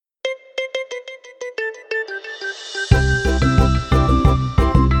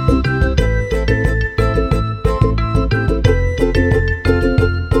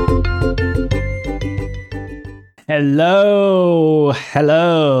Hello.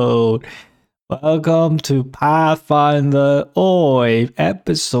 Welcome to Pathfinder Oi,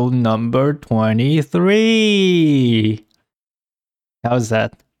 episode number 23. How's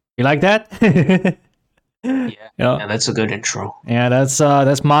that? You like that? Yeah, that's a good intro. Yeah,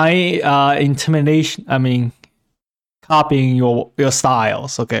 that's my intimidation. I mean, copying your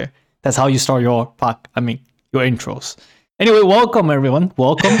styles. Okay, that's how you start your your intros. Anyway, welcome everyone.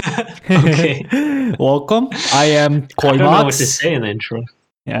 Welcome. Okay. Welcome. I am I don't know what to Koibox. say in the intro.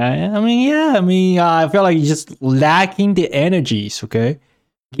 I feel like you're just lacking the energies. Okay,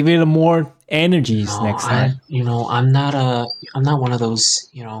 give it more energies No, next time. I'm not one of those,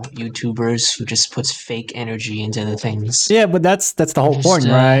 YouTubers who just puts fake energy into the things. Yeah, but that's the whole point,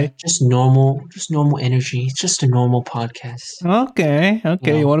 right? Just normal energy. It's just a normal podcast. Okay, You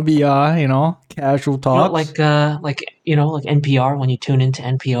okay. You know, want to be casual talks. like NPR. When you tune into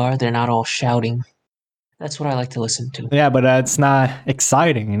NPR, they're not all shouting. That's what I like to listen to. Yeah, but that's not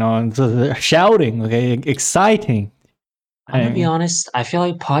exciting. It's shouting. Okay, exciting. I'm gonna be honest. I feel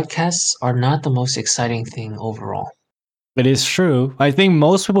like podcasts are not the most exciting thing overall. But it's true. I think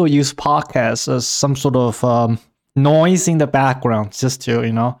most people use podcasts as some sort of noise in the background just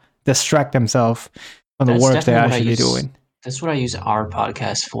to, distract themselves from the work they're actually doing. That's what I use our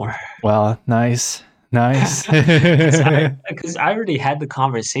podcast for. Well, nice. Because Because I already had the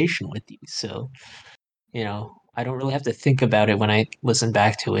conversation with you, so I don't really have to think about it when I listen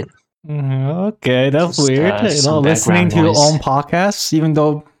back to it. Okay, that's Just weird. some Listening background to your noise. own podcasts, even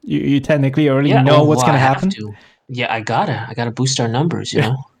though you technically already Yeah, know what's well, gonna I have happen. to. Yeah, I gotta boost our numbers.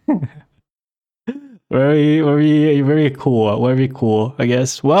 Very, very, very cool. Very cool. I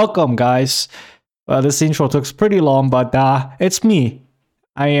guess. Welcome, guys. This intro took pretty long, but it's me.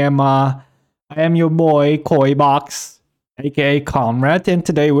 I am your boy Koi Box, aka Comrade, and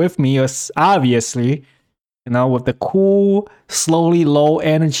today with me is obviously, with the cool, slowly low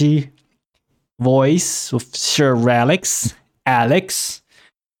energy voice of Sir Alex,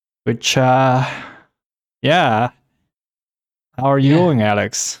 which yeah. How are you doing,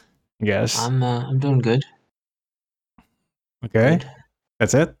 Alex? I guess. I'm doing good. Okay. Good.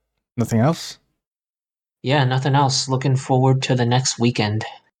 That's it? Nothing else? Yeah, nothing else. Looking forward to the next weekend.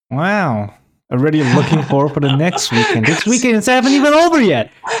 Wow. Already looking forward for the next weekend. This weekend is haven't even over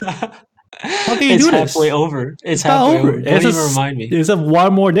yet. How can you do this? Halfway over. It's not halfway over. over. Don't even remind me. It's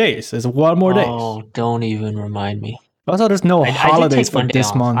one more days. It's one more days. Oh, don't even remind me. Also, there's no I did holidays take for one day this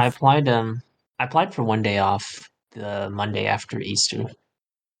off. month. I applied for one day off the Monday after Easter.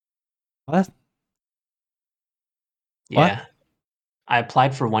 What? Yeah. What? I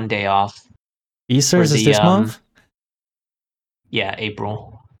applied for one day off. Easter is this month? Yeah,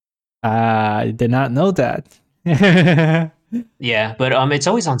 April. I did not know that. Yeah, but it's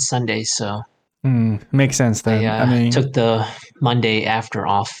always on Sunday, so makes sense then. I took the Monday after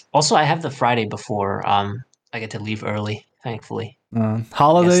off. Also, I have the Friday before. I get to leave early, thankfully.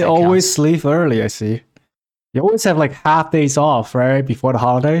 Holiday always leave early, I see. You always have like half days off, right? Before the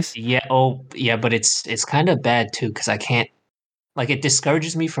holidays? Yeah, but it's kind of bad too, because I can't, it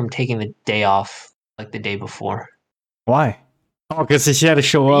discourages me from taking the day off, like the day before. Why? Oh, because she had to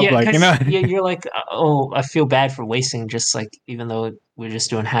show up, yeah, you're like, oh, I feel bad for wasting even though we're just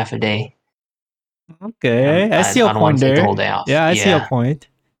doing half a day. Okay, I see your point there. The whole day off. Yeah, I see your point.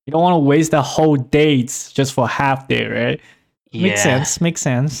 You don't want to waste the whole days just for half day, right? Yeah. Makes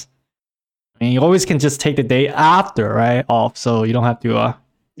sense. I mean, you always can just take the day after, right, off, so you don't have to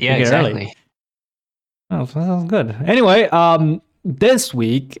yeah, exactly. Oh, that sounds good. Anyway, this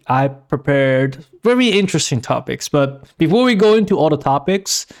week I prepared very interesting topics, but before we go into all the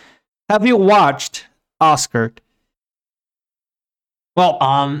topics, have you watched Oscar? Well,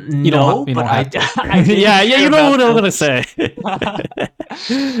 you don't have to. yeah, you know what I'm gonna say.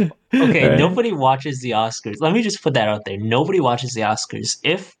 Okay, right. Nobody watches the Oscars. Let me just put that out there. Nobody watches the Oscars.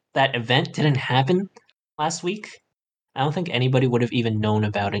 If that event didn't happen last week, I don't think anybody would have even known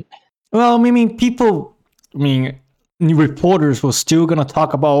about it. Well, reporters were still gonna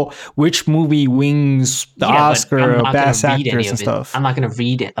talk about which movie wins the Oscar or Best Actress and stuff. I'm not gonna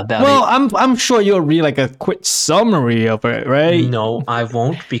read it about it. Well, I'm sure you'll read like a quick summary of it, right? No, I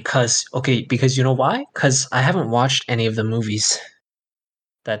won't because you know why? Because I haven't watched any of the movies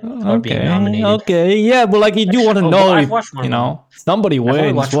that are being nominated. Okay, yeah, but like you do want to know if somebody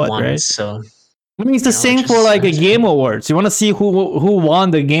wins what, right? So I mean, it's the same for like a Game Awards. You want to see who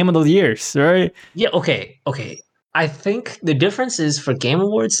won the Game of the Years, right? Yeah. Okay. I think the difference is for Game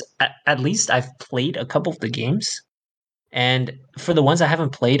Awards. At least I've played a couple of the games, and for the ones I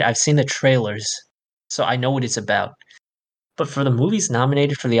haven't played, I've seen the trailers, so I know what it's about. But for the movies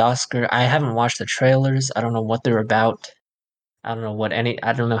nominated for the Oscar, I haven't watched the trailers. I don't know what they're about. I don't know what any.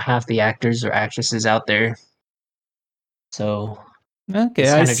 I don't know half the actors or actresses out there. So Okay,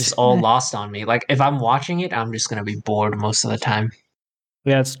 it's I kind of just all see. lost on me. Like if I'm watching it, I'm just gonna be bored most of the time.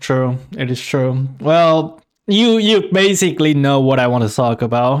 Yeah, it's true. It is true. Well, you basically know what I want to talk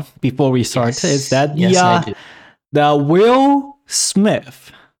about before we start. Is Yes, that yes, I do. the Will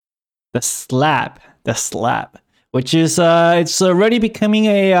Smith, the slap, which is it's already becoming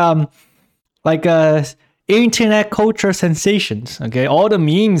a like a internet culture sensations. Okay, all the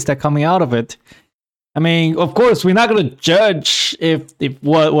memes that coming out of it. I mean, of course, we're not gonna judge if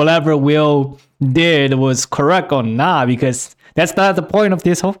whatever Will did was correct or not, because that's not the point of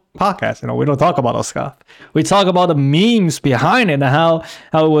this whole podcast. You know, we don't talk about those stuff. We talk about the memes behind it and how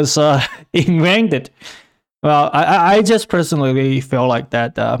it was invented. Well, I just personally feel like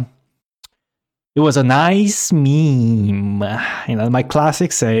that it was a nice meme. You know, my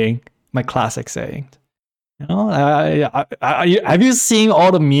classic saying. My classic saying. You know, have you seen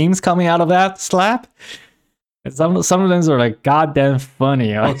all the memes coming out of that slap? Some of them are like goddamn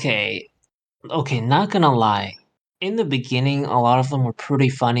funny. Okay, okay, not gonna lie. In the beginning, a lot of them were pretty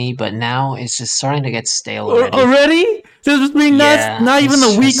funny, but now it's just starting to get stale already. Already? This has been Yeah, not even a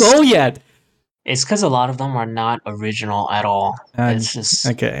it's week just old yet. it's because a lot of them are not original at all. Uh, It's just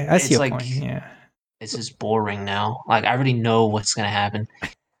okay, I see it's your like point. Yeah. it's just boring now. Like I already know what's gonna happen.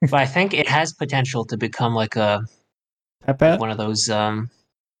 But I think it has potential to become I like bet. one of those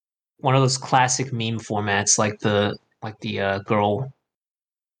classic meme formats like the girl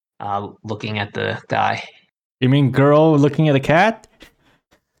looking at the guy. You mean girl looking at a cat?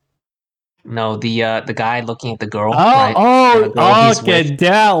 No, the guy looking at the girl, Oh, right? And the girl he's okay, with.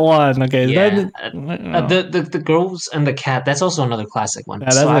 that one. Okay, Yeah. then oh, The girls and the cat, that's also another classic one. yeah,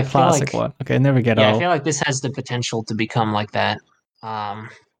 So that's a I feel classic like one. Okay, never get yeah, I old. feel like this has the potential to become like that. Um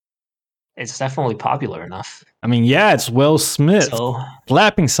it's definitely popular enough. I mean, yeah, it's Will Smith So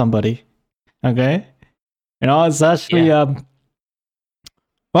slapping somebody. Okay, you know, it's actually yeah.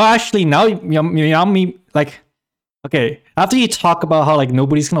 well, actually, now me like okay. After you talk about how like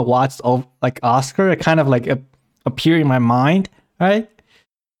nobody's gonna watch like Oscar, it kind of like appear in my mind, right?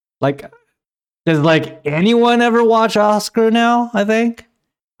 Like, does like anyone ever watch Oscar now? I think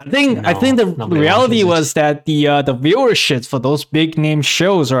No, the nobody reality watches it. was that the viewerships for those big name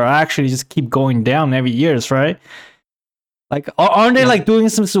shows are actually just keep going down every years, right? Like, aren't they Yep. like doing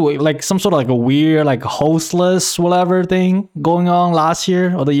some sort of like a weird like hostless whatever thing going on last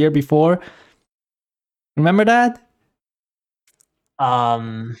year or the year before? Remember that?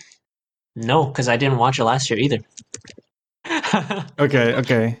 Um no, because I didn't watch it last year either. Okay,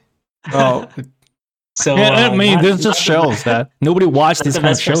 okay. Well, So yeah, I mean, this just not the shows that nobody watches not these the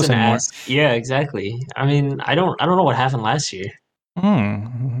kind of best shows person to anymore. ask. Yeah, exactly. I mean, I don't know what happened last year.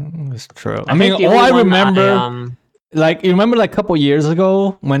 That's true. I I mean, think the all only I one I remember, like, you remember like a couple years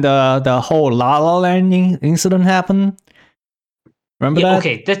ago when the whole La La Land incident happened? Remember yeah, that?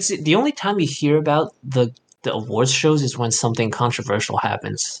 okay, that's the only time you hear about the awards shows is when something controversial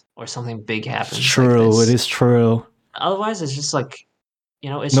happens or something big It's happens like true. It this. is true. Otherwise, it's just like, you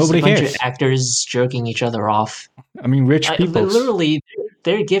know, it's just a Nobody bunch of cares. actors jerking each other off. I mean, rich peoples. Literally,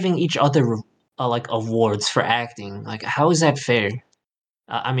 they're giving each other like awards for acting. Like, how is that fair?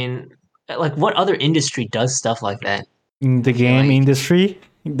 I mean, like, what other industry does stuff like that? In the I feel game like industry,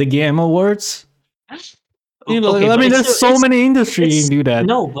 the game awards. You know, okay, I but mean, there's so many industries it's do that.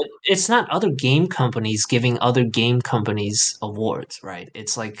 no, but it's not other game companies giving other game companies awards, right?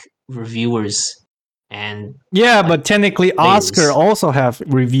 It's like reviewers and Yeah, like but technically, Oscar players. also have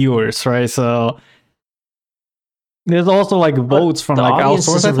reviewers, right? So there's also like But votes from the like audience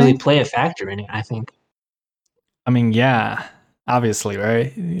outsourced, I doesn't really think. play a factor in it, I think. I mean, yeah, obviously,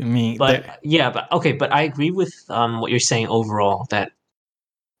 right? I mean, But yeah, but okay, but I agree with what you're saying overall that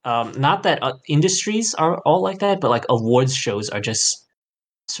not that industries are all like that, but like awards shows are just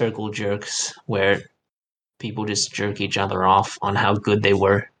circle jerks where people just jerk each other off on how good they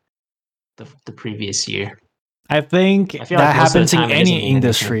were the previous year. I think I feel like that most of the happens in time it doesn't any mean anything.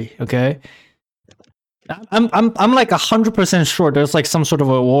 industry. Okay, I'm like 100% sure there's like some sort of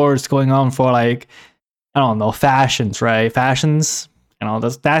awards going on for like I don't know fashions, right? Fashions, you know,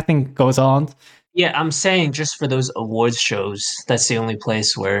 that thing goes on. Yeah, I'm saying just for those awards shows, that's the only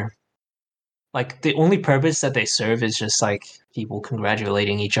place where like the only purpose that they serve is just like people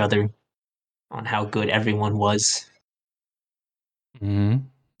congratulating each other on how good everyone was. Mm-hmm.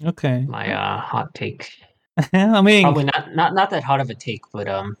 Okay, My hot take. I mean, Probably not that hot of a take, but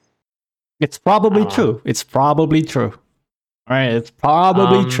it's I probably don't know. true. It's probably true. All right, it's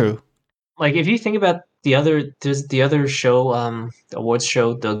probably Um true. like if you think about there's the other show, the awards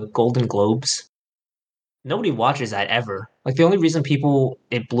show, the Golden Globes. Nobody watches that ever. Like the only reason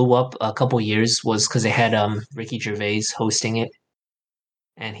it blew up a couple years was because they had Ricky Gervais hosting it,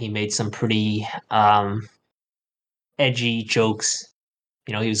 and he made some pretty edgy jokes.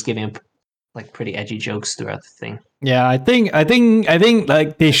 He was giving like pretty edgy jokes throughout the thing. Yeah, I think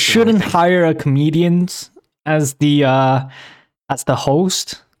like they shouldn't hire a comedians as the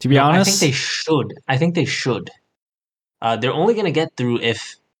host. To be honest, I think they should. They're only gonna get through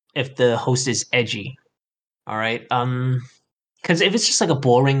if the host is edgy. All right. Because if it's just like a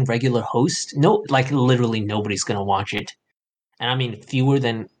boring regular host, like literally nobody's gonna watch it. And I mean, fewer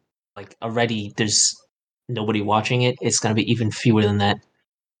than like already. There's nobody watching it. It's gonna be even fewer than that.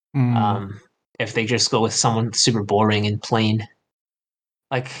 If they just go with someone super boring and plain.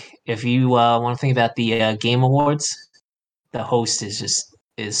 Like if you want to think about the Game Awards, the host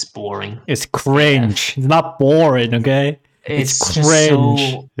is boring. It's cringe. It's not boring, okay? It's cringe.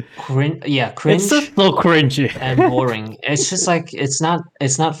 So cringe. Yeah, cringe. It's just so cringy and boring. It's just like it's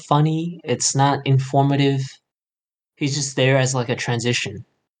not funny. It's not informative. He's just there as like a transition.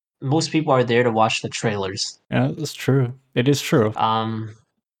 Most people are there to watch the trailers. Yeah, that's true. It is true.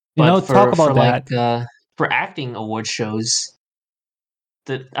 But talk about that. Like, for acting award shows,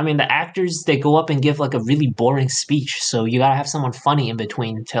 the actors, they go up and give like a really boring speech. So you gotta have someone funny in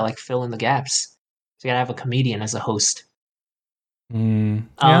between to like fill in the gaps. So you gotta have a comedian as a host. Yeah.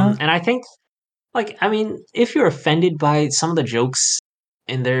 And I think, like, if you're offended by some of the jokes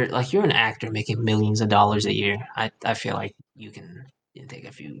in there, like you're an actor making millions of dollars a year, I feel like you can take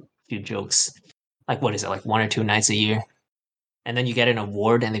a few jokes. Like, what is it, like 1 or 2 nights a year? And then you get an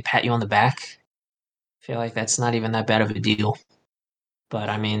award and they pat you on the back. I feel like that's not even that bad of a deal. But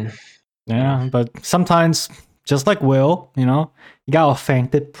yeah, but sometimes, just like Will, you got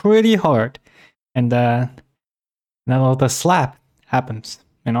offended pretty hard. And then the slap happens.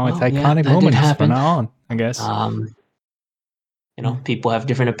 It's iconic moments from now on, I guess. People have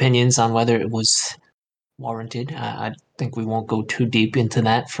different opinions on whether it was warranted. I think we won't go too deep into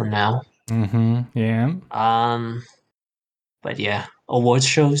that for now. Yeah. But yeah, awards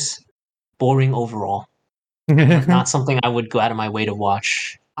shows, boring overall. Not something I would go out of my way to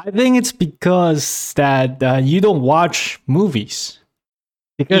watch. I think it's because that you don't watch movies.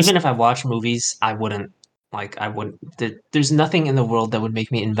 Because even if I watch movies, I wouldn't. There's nothing in the world that would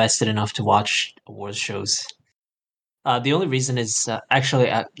make me invested enough to watch awards shows. The only reason is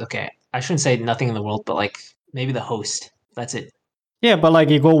okay. I shouldn't say nothing in the world, but like maybe the host. That's it. Yeah, but like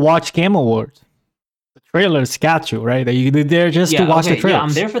you go watch Game Awards. The trailers got you, right? You're there just to watch the trailers. Yeah,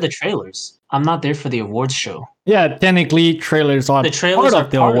 I'm there for the trailers. I'm not there for the awards show. Yeah, technically trailers are part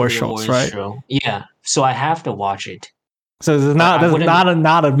of the awards shows, right? Show. Yeah, so I have to watch it. So there's not a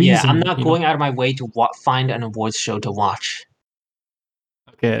reason. Yeah, I'm not going out of my way to find an awards show to watch.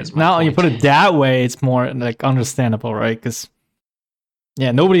 Okay, now you put it that way, it's more like understandable, right? Because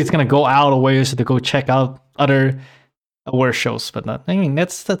nobody's gonna go out of way to go check out other award shows, but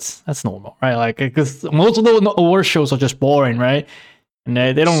that's normal, right? Like because most of the award shows are just boring, right? And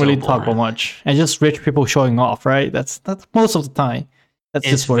they don't really talk about much, and just rich people showing off, right? That's most of the time. That's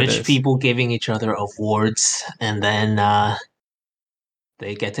just what it is. Rich people giving each other awards, and then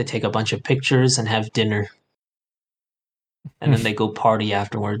they get to take a bunch of pictures and have dinner. And then they go party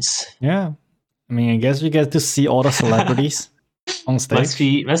afterwards. Yeah. I guess you get to see all the celebrities on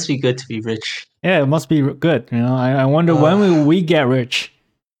stage. Must be good to be rich. Yeah, it must be good. I wonder when will we get rich?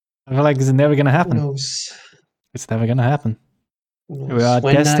 I feel like it's never going to happen. Who knows? It's never going to happen. We are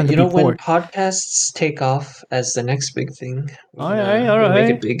destined to be poor. When podcasts take off as the next big thing, all right.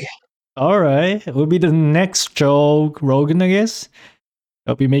 Make it big. All right. It will be the next Joe Rogan, I guess.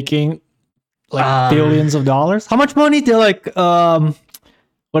 They'll be making billions of dollars. How much money do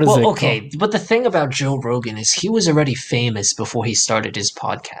what is it? Okay, but the thing about Joe Rogan is he was already famous before he started his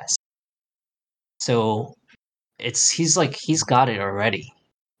podcast. So he's got it already.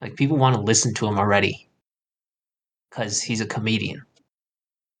 Like people want to listen to him already because he's a comedian.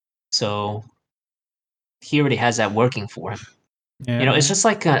 So he already has that working for him. Yeah. It's just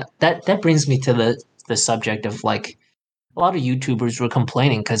like that brings me to the subject of like a lot of YouTubers were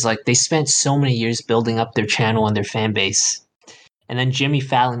complaining because like they spent so many years building up their channel and their fan base. And then Jimmy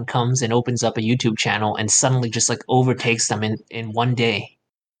Fallon comes and opens up a YouTube channel and suddenly just like overtakes them in one day.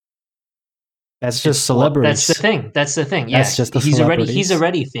 That's just celebrities. That's the thing. Yeah, that's just he's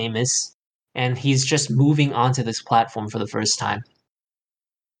already famous, and he's just moving onto this platform for the first time.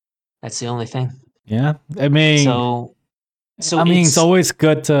 That's the only thing. Yeah, so it's always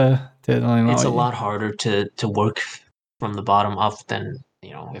good to it's a lot harder to work from the bottom up than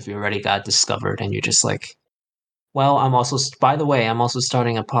if you already got discovered and you're just like, well, by the way, I'm also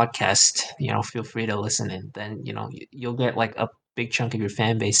starting a podcast. Feel free to listen in. Then you'll get like a big chunk of your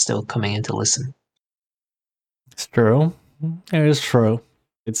fan base still coming in to listen. It's true. It is true.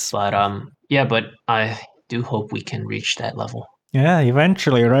 It's But yeah, but I do hope we can reach that level. yeah,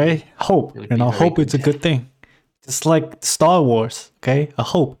 eventually, right? Hope. It would be very Hope it's a good. good thing. Just like Star Wars, okay? A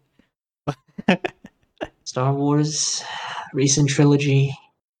hope. Star Wars, recent trilogy.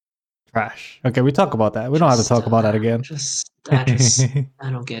 Trash. Okay, we talk about that. We don't have to talk about that again. I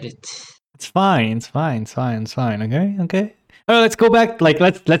don't get it. It's fine. It's fine. It's fine. It's fine. Okay. Okay. All right, let's go back. Like,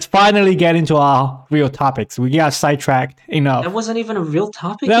 let's finally get into our real topics. We got sidetracked enough. That wasn't even a real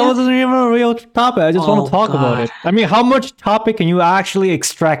topic. That yet? wasn't even a real topic. I just want to talk about it. I mean, how much topic can you actually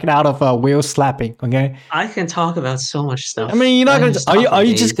extract out of a whale slapping? Okay. I can talk about so much stuff. I mean, you're not gonna. Are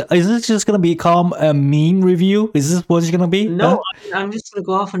you just? Is this just gonna become a meme review? Is this what it's gonna be? No, I'm just gonna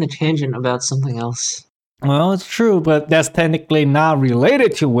go off on a tangent about something else. Well, it's true, but that's technically not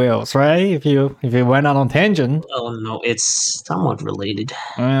related to whales, right? If you went out on tangent. Oh no, it's somewhat related.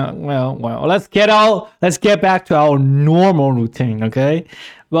 Well. Let's get back to our normal routine, okay?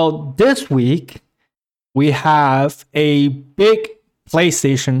 Well, this week we have a big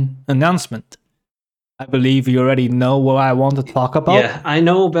PlayStation announcement. I believe you already know what I want to talk about. Yeah, I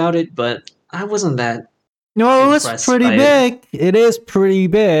know about it, but I wasn't that. No, it's pretty big. It is pretty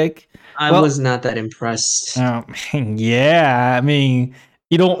big. I was not that impressed. Yeah, I mean,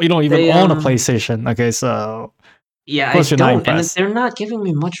 you don't even own a PlayStation, okay? So yeah, I don't, and they're not giving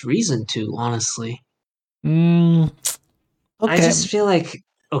me much reason to, honestly. Okay. I just feel like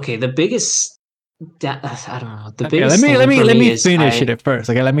the biggest. I don't know. The okay, biggest. Let me finish it first.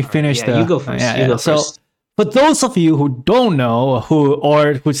 Okay, let me finish you go first. You go first. So, for those of you who don't know,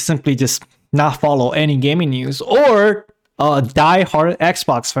 who simply just not follow any gaming news, or a die-hard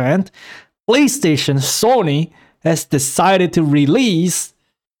Xbox fan, PlayStation Sony has decided to release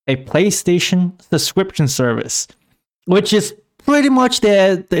a PlayStation subscription service, which is pretty much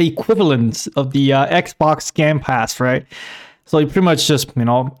the equivalent of the Xbox Game Pass, right? So you pretty much just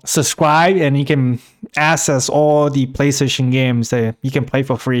subscribe and you can access all the PlayStation games that you can play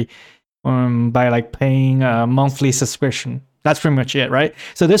for free by like paying a monthly subscription. That's pretty much it, right?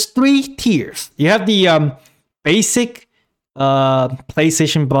 So there's 3 tiers. You have the basic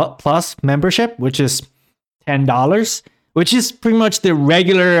PlayStation Plus membership, which is $10, which is pretty much the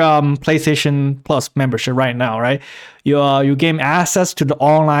regular PlayStation Plus membership right now, right? You gain access to the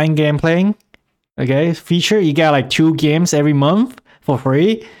online game playing, okay, feature. You get like 2 games every month for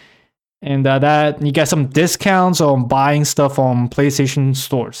free, and that you get some discounts on buying stuff on PlayStation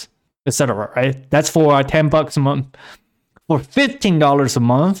stores, etc. Right? That's for $10 a month. For $15 a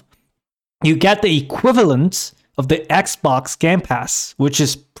month, you get the equivalent of the Xbox Game Pass, which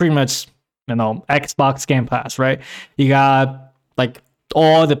is pretty much Xbox Game Pass, right? You got like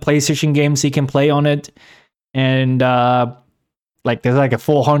all the PlayStation games you can play on it, and like there's like a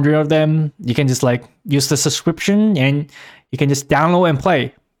 400 of them. You can just like use the subscription and you can just download and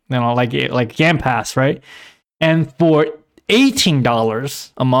play, like Game Pass, right? And for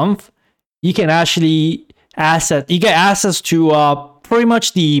 $18 a month, you can actually get access to pretty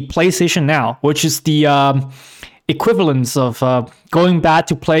much the PlayStation Now, which is the equivalence of going back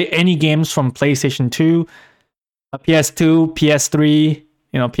to play any games from PlayStation 2, PS2, PS3,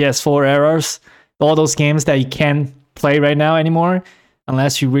 PS4 eras, all those games that you can't play right now anymore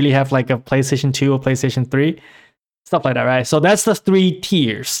unless you really have like a PlayStation 2 or PlayStation 3, stuff like that, right? So that's the 3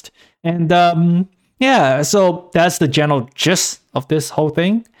 tiers. And yeah, so that's the general gist of this whole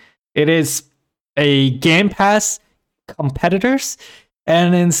thing. It is a Game Pass competitors,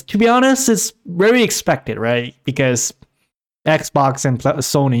 and to be honest, it's very expected, right? Because Xbox and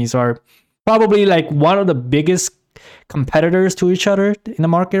Sony's are probably like one of the biggest competitors to each other in the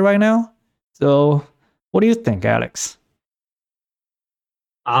market right now. So what do you think, Alex?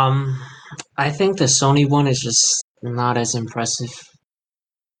 I think the Sony one is just not as impressive.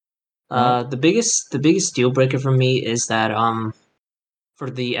 The biggest deal breaker for me is that for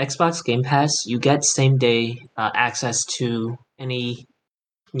the Xbox Game Pass, you get same day access to any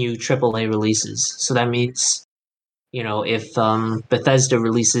new AAA releases. So that means, if Bethesda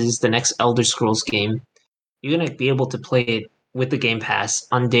releases the next Elder Scrolls game, you're gonna be able to play it with the Game Pass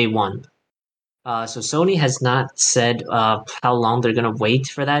on day one. So Sony has not said how long they're gonna wait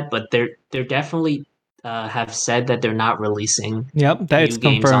for that, but they're definitely have said that they're not releasing new games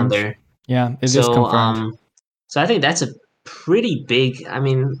confirmed on there. Yeah, it is confirmed. So I think that's a pretty big. I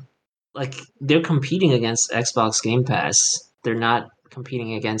mean, like they're competing against Xbox Game Pass. They're not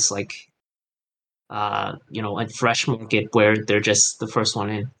competing against like a fresh market where they're just the first one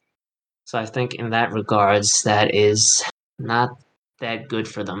in. So I think in that regards, that is not that good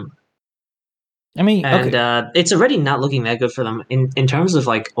for them. I mean, And okay. it's already not looking that good for them in terms of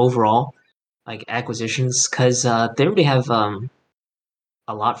like overall like acquisitions because they already have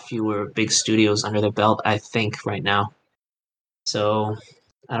a lot fewer big studios under their belt, I think, right now. So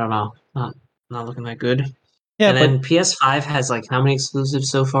I don't know, not looking that good. Yeah, And then but PS5 has like how many exclusives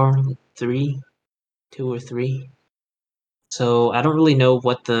so far? Like three, two or three. So I don't really know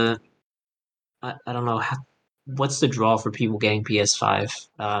what I don't know what's the draw for people getting PS5.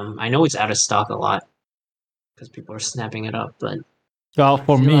 I know it's out of stock a lot because people are snapping it up, but well, I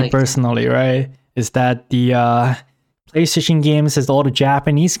for feel me like personally, right, is that the PlayStation games has all the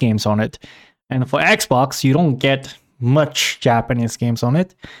Japanese games on it, and for Xbox, you don't get much Japanese games on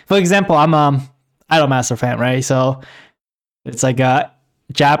it. For example, I'm Idolmaster fan, right? So it's like a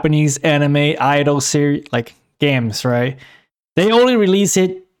Japanese anime idol series, like games, right? They only release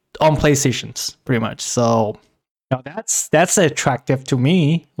it on PlayStations, pretty much. So that's attractive to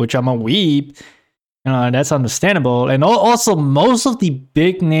me, which I'm a weeb. That's understandable. And also, most of the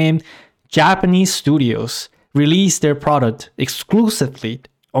big name Japanese studios release their product exclusively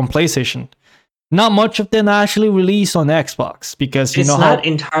on PlayStation. Not much of them actually release on Xbox because you it's know not how.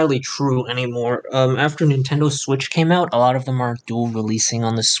 entirely true anymore. After Nintendo Switch came out, a lot of them are dual releasing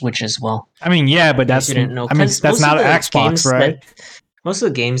on the Switch as well. I mean, yeah, but In case you didn't know, I mean because that's not Xbox, right? most of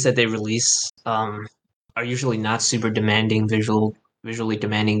the games that they release are usually not super demanding visually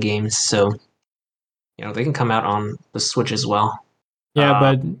demanding games. So they can come out on the Switch as well. Yeah,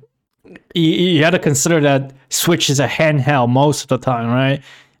 Uh, but you had to consider that Switch is a handheld most of the time, right?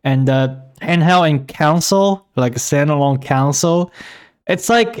 And handheld and console, like a standalone console, it's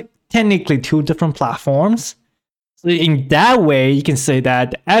like technically two different platforms. So in that way, you can say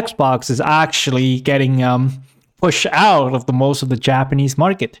that Xbox is actually getting pushed out of the most of the Japanese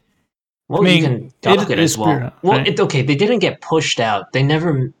market. I well, you mean, can it dog it as is well. pure, Well, right? okay. They didn't get pushed out. They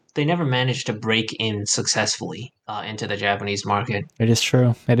never managed to break in successfully into the Japanese market. It is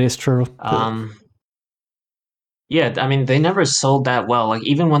true. It is true. Um, Yeah, I mean, they never sold that well. Like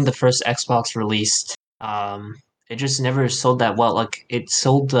even when the first Xbox released, it just never sold that well. Like it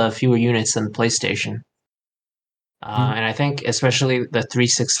sold fewer units than PlayStation. And I think especially the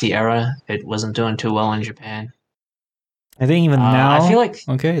 360 era, it wasn't doing too well in Japan. I think even I feel now, like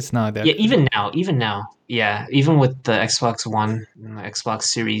okay, it's not that yeah, good. even now, yeah, even with the Xbox One and the Xbox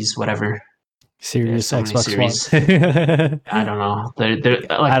Series, whatever. There's Serious so many Xbox One. series. I don't know. They're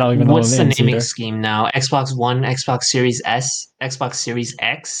I like, don't even know the what's the names naming either. scheme now? Xbox One, Xbox Series S, Xbox Series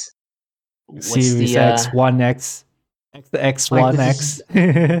X. What's Series the X, One X, the X like One this is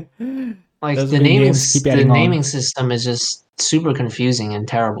X. like Those big games keep the adding on. naming system is just super confusing and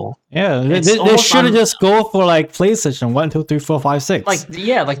terrible. Yeah, It's they almost should have on just go for like PlayStation 1, 2, 3, 4, 5, like 6.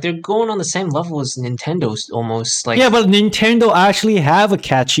 yeah, like they're going on the same level as Nintendo's almost like Yeah, but Nintendo actually have a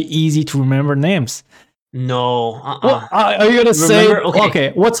catchy, easy to remember names. no, What are you gonna Remember, say? okay,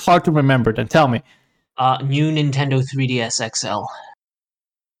 Okay, what's hard to remember? Then tell me. new Nintendo 3DS XL.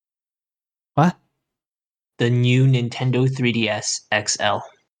 What? The new Nintendo 3DS XL.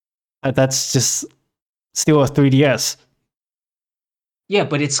 That's just still a 3DS. Yeah,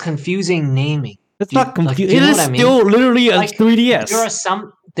 but it's confusing naming. It's not Do confused. you It know what is I mean? still literally a Like there 3DS.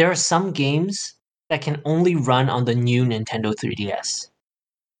 are some games that can only run on the new Nintendo 3DS.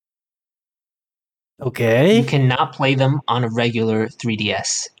 You Okay, cannot play them on a regular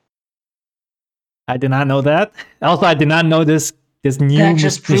 3DS. I did not know that. Also, I did not know this new That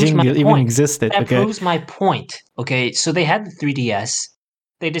just proves machine my even point. existed. That Okay, proves my point. Okay, so they had the 3DS.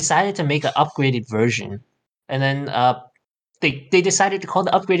 They decided to make an upgraded version, and then they decided to call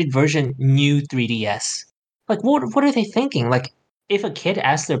the upgraded version New 3DS. Like, what are they thinking? Like, if a kid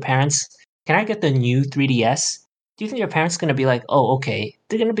asks their parents, "Can I get the new 3DS?" Do you think your parents gonna be like, "Oh, okay"?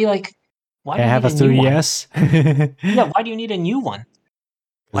 They're gonna be like, "Why can do I you have need a a new one?" 3DS? Yeah, why do you need a new one?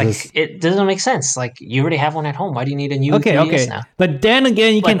 Like, This it doesn't make sense. Like, you already have one at home. Why do you need a new okay, 3DS okay. now? But then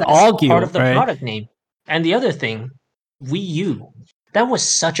again, you But can that's part argue, of the right? product name. And the other thing, Wii U. That was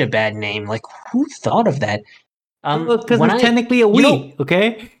such a bad name. Like, who thought of that? Because When it's I, technically a you know, Wii.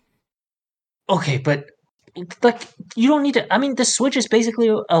 Okay. okay, but like, you don't need to. I mean, the Switch is basically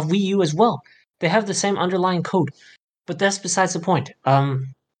a Wii U as well. They have the same underlying code, but that's besides the point.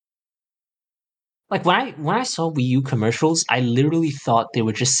 Like when I saw Wii U commercials, I literally thought they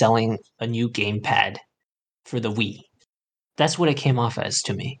were just selling a new gamepad for the Wii. That's what it came off as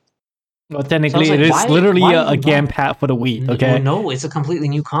to me. Well, So I was technically, it like, is why literally why a even bother? gamepad for the Wii. Well, Okay. no, it's a completely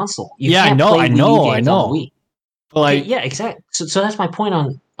new console. You Yeah, I can't know, play I Wii U know, I games on the know. Wii. But Okay, like, yeah, exactly. So that's my point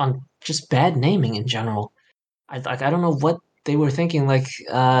on just bad naming in general. I don't know what they were thinking. Like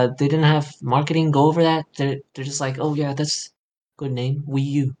they didn't have marketing go over that. They're just like, oh yeah, that's good name, Wii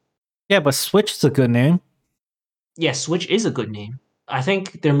U. Yeah, but Switch is a good name. Yeah, Switch is a good name. I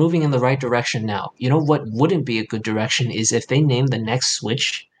think they're moving in the right direction now. You know what wouldn't be a good direction is if they name the next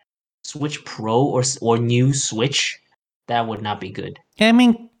Switch Switch Pro or new Switch. That would not be good. Yeah, I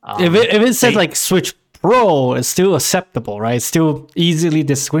mean, if it says They like Switch Pro, it's still acceptable, right? It's still easily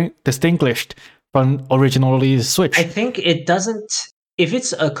distinguished from originally Switch. I think it doesn't. If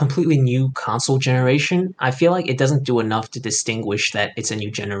it's a completely new console generation, I feel like it doesn't do enough to distinguish that it's a new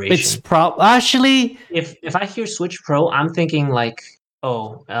It's generation. actually, If I hear Switch Pro, I'm thinking like,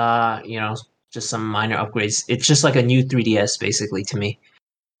 oh, just some minor upgrades. It's just like a new 3DS, basically, to me.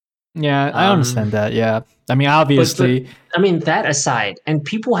 yeah, I Um, understand that. Yeah, I mean, but obviously, I mean that aside, and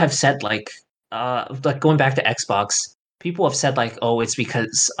people have said like going back to Xbox, people have said like, oh, it's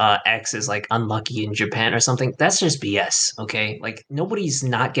because X is like unlucky in Japan or something. That's just BS. Okay, like nobody's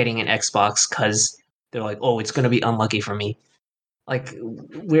not getting an Xbox because they're like, oh, it's gonna be unlucky for me. Like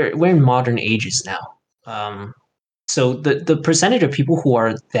we're in modern ages now. So the percentage of people who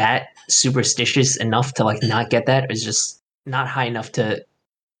are that superstitious enough to like not get that is just not high enough to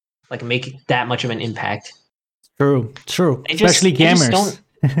like make that much of an impact. true, especially They just gamers. don't.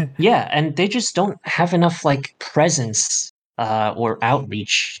 Yeah, and they just don't have enough like presence or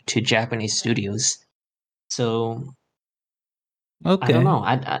outreach to Japanese studios. So I don't Okay, know.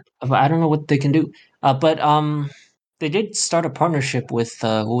 I don't know what they can do. But they did start a partnership with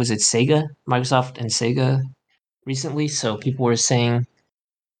what was it, Sega, Microsoft, and Sega recently. So people were saying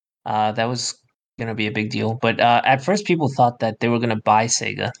that was gonna be a big deal. But at first, people thought that they were gonna buy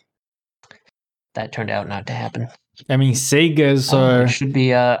Sega. That turned out not to happen. I mean, Sega's I don't know. It are. should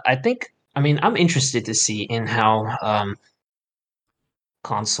be. I think. I mean, I'm interested to see in how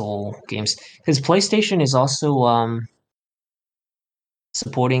console games because PlayStation is also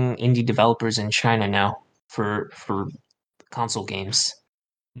supporting indie developers in China now for console games.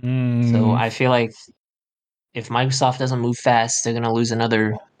 So Mm, I feel like if Microsoft doesn't move fast, they're gonna lose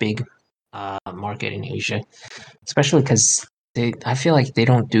another big market in Asia, especially because they. I feel like they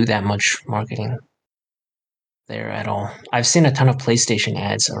don't do that much marketing there at all. I've seen a ton of PlayStation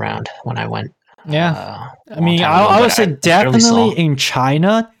ads around when I went yeah, a I long mean, time ago, I but would say I barely definitely saw. in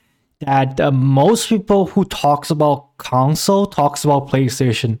China that most people who talks about console talks about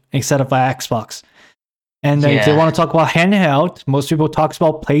PlayStation instead of Xbox. And if they Yeah, want to talk about handheld, most people talks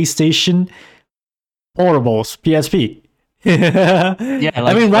about PlayStation portables, PSP. yeah,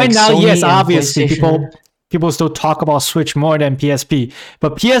 I mean, right like now, yes, Sony and obviously, PlayStation. people still talk about Switch more than PSP,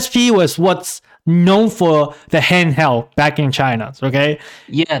 but PSP was what's known for the handheld back in China. Okay,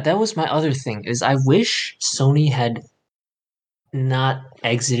 Yeah, that was my other thing. Is I wish Sony had not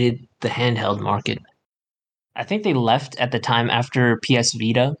exited the handheld market. I think they left at the time after PS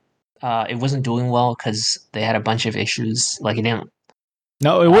Vita. It wasn't doing well because they had a bunch of issues. Like it didn't.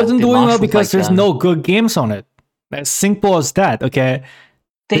 no, it wasn't They doing well launched with because like there's no good games on it. As simple as that. Okay,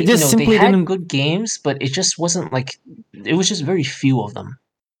 they just they simply had didn't. good games, but it just wasn't like it was just very few of them.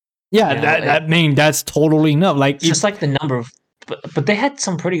 Yeah, You know, that I mean that's totally enough. Like it's if just like the number of. But they had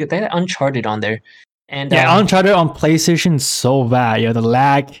some pretty good. They had Uncharted on there, and yeah, Uncharted on PlayStation is so bad. Yeah, the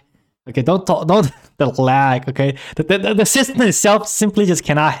lag. Okay, don't the lag. Okay, the system itself simply just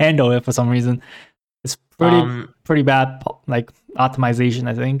cannot handle it for some reason. It's um pretty bad like optimization.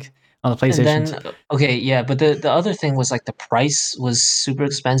 I think on the And PlayStations. then okay, yeah, but the other thing was like the price was super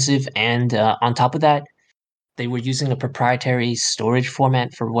expensive, and on top of that, they were using a proprietary storage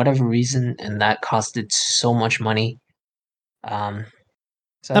format for whatever reason, and that costed so much money. Um,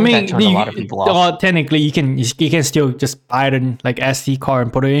 so I I think that mean, turned a lot of people off. technically you can still just buy it in like SD card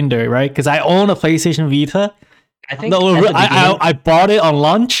and put it in there, right? Because I own a PlayStation Vita. I think at the beginning, I bought it on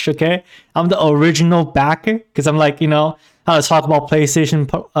launch. Okay, I'm the original backer because I'm like how to talk about PlayStation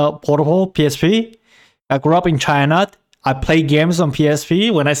Portable PSP. I grew up in China. I play games on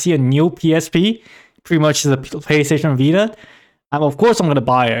PSP. When I see a new PSP, pretty much the PlayStation Vita, of course I'm gonna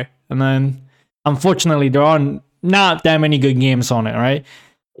buy it. And then unfortunately there are not that many good games on it, right?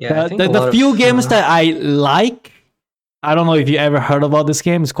 yeah, I think a The lot of few games that I like, I don't know if you ever heard about this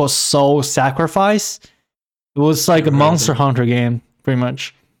game. It's called Soul Sacrifice. It was like a never heard of Monster it. Hunter game, pretty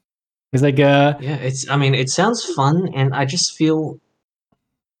much. It's like Yeah, it's. I mean, it sounds fun, and I just feel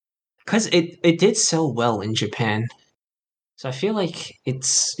because it did sell well in Japan, so I feel like it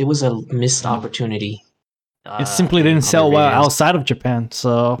was a missed opportunity it simply in didn't other sell well regions. outside of Japan.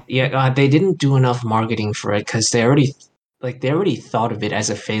 So Yeah, they didn't do enough marketing for it because they already thought of it as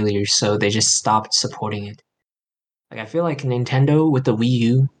a failure, so they just stopped supporting it. Like I feel like Nintendo with the Wii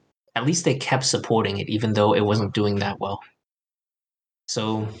U, at least they kept supporting it, even though it wasn't doing that well.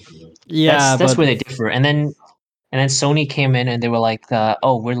 So Yeah, that's but where they differ. And then Sony came in and they were like,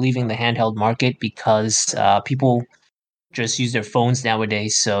 "Oh, we're leaving the handheld market because people just use their phones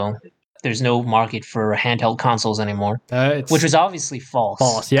nowadays, so there's no market for handheld consoles anymore." Which it's was obviously false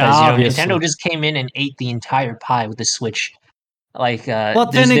false. Yeah, because obviously. Nintendo just came in and ate the entire pie with the Switch. Like, Well,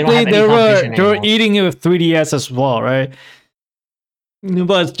 they don't technically, have any competition they were anymore. eating it with 3DS as well, right?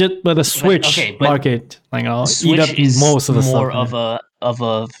 But the But Switch okay, but market, eat Switch up is most of the stuff. more of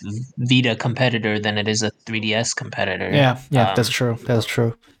a Vita competitor than it is a 3DS competitor. Yeah, that's true. That's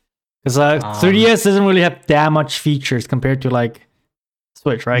true. Because 3DS Um, doesn't really have that much features compared to like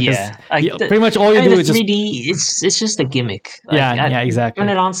Switch, right? Because yeah, like pretty much all you I mean, do the is just 3D, it's just a gimmick. Like, yeah, you turn exactly.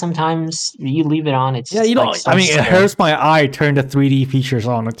 it on sometimes, you leave it on, Yeah, it's like I starts mean, to it spoil. hurts my eye turn the 3D features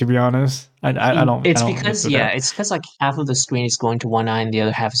on. To be honest, I It's don't because do that. it's because like half of the screen is going to one eye and the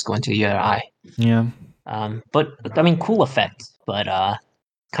other half is going to the other eye. Yeah, But I mean, cool effect, but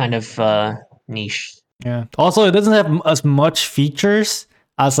kind of niche. yeah. Also, it doesn't have as much features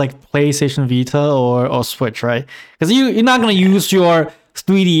as like PlayStation Vita or Switch, right? Because you're not gonna use your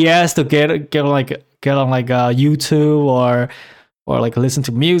 3DS to get on like YouTube or like listen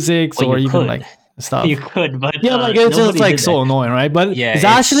to music Well, or you even could, like stuff. you could, but Yeah, like it's just nobody like did that. so annoying, right? But Yeah, it's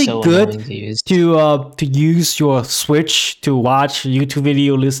it's actually so good annoying to use. to use your Switch to watch YouTube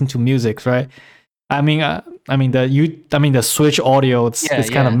video, listen to music, right? The Switch audio it's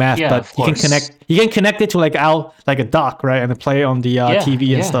kind of math, Yeah, but of course. you can connect it to like out like a dock, right, and play on the TV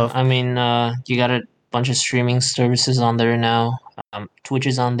and Yeah. stuff. I mean, you got a bunch of streaming services on there now. Twitch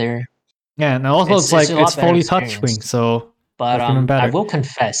is on there. Yeah, and also It's a it's lot better fully touchscreen, experience. so But that's even I better. will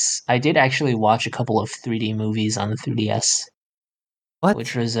confess, I did actually watch a couple of 3D movies on the 3DS,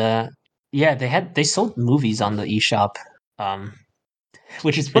 which What? was yeah, they sold movies on the eShop, um,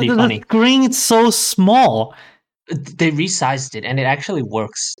 which is But pretty the funny. screen is so small. They resized it and it actually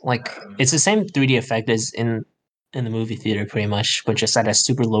works. Like it's the same 3D effect as in the movie theater pretty much, but just at a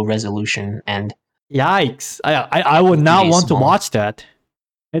super low resolution and Yikes! I would the 3D not is want to small. watch that.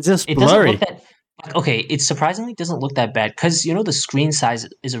 It's just It doesn't look blurry. that okay, it surprisingly doesn't look that bad because the screen size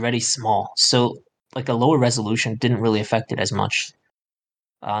is already small. So like a lower resolution didn't really affect it as much.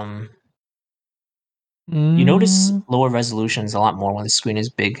 Um you notice Mm, lower resolutions a lot more when the screen is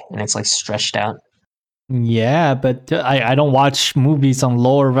big and it's like stretched out. yeah, but I don't watch movies on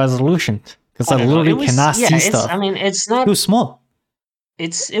lower resolution because I I don't know. literally It was cannot yeah, see it's I stuff. mean it's It's not too small.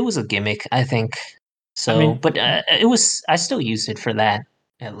 it was a gimmick, I think. I So, mean, but it was I still used it for that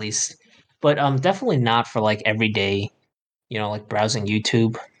at least. But definitely not for like everyday, like browsing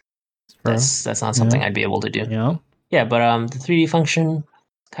YouTube. for That's not yeah, something I'd be able to do. yeah. Yeah, but the 3D function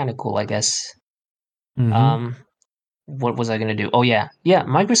kind of cool, I guess. Mm-hmm. Um what was I going to do? Oh yeah. Yeah,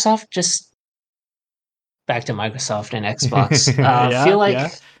 Microsoft just back to Microsoft and Xbox. Feel Yeah, like yeah.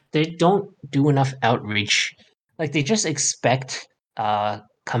 they don't do enough outreach. Like they just expect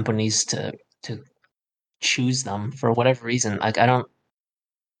companies to choose them for whatever reason. Like I don't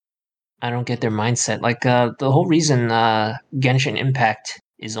get their mindset. Like the whole reason Genshin Impact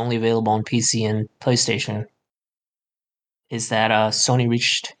is only available on PC and PlayStation is that Sony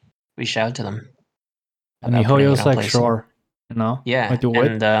reached out to them And about putting it MiHoYo's on like, PlayStation. sure, I Yeah, do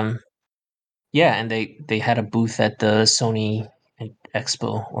it. and yeah, and they had a booth at the Sony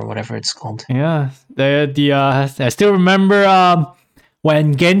Expo or whatever it's called. Yeah, I still remember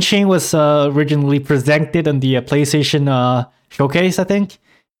when Genshin was originally presented on the PlayStation showcase. I think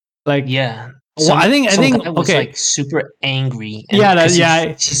like Yeah. well, I Some guy think was okay, like super angry and yeah, because yeah,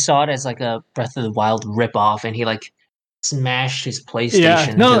 he saw it as like a Breath of the Wild ripoff and he like smashed his yeah. PlayStation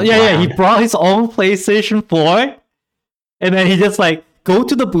into No, the yeah. He ground. brought his own PlayStation 4, and then he just like go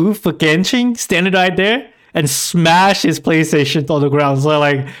to the booth for Genshin, stand right there, and smash his PlayStation on the ground. So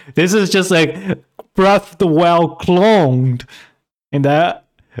like this is just like Breath of the Wild cloned, and that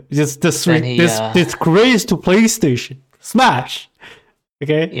just Then he this disgrace to PlayStation smash.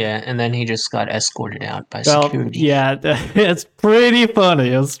 Okay. yeah, and then he just got escorted out by Well, security. yeah, it's pretty funny.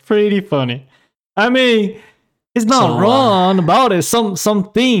 It's pretty funny. I mean, it's not So wrong about it. Some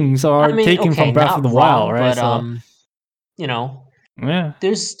things I are mean, taken okay, from Breath of not the Wild, wrong, right? but So you know, yeah,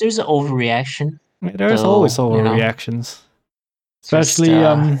 there's an overreaction. there's always So, overreactions. just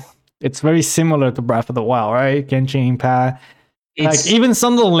Especially it's very similar to Breath of the Wild, right? Genshin Impact. Like it's even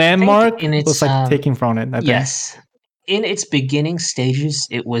some of the I think landmark in was its like taken from it, I think. yes. In its beginning stages,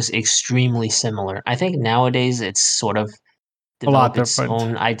 it was extremely similar. I think nowadays it's sort of A lot developed its different.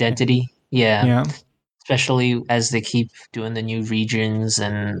 own identity. Yeah, Yeah. especially as they keep doing the new regions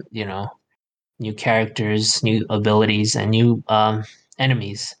and, new characters, new abilities, and new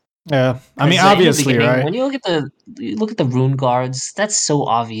enemies. Yeah, I mean, Because in the obviously, beginning, right? when you look at the rune guards, that's so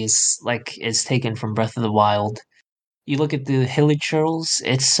obvious. Like it's taken from Breath of the Wild. You look at the hilichurls,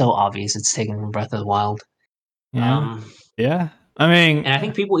 it's so obvious it's taken from Breath of the Wild. Yeah, Um, yeah. I mean, and I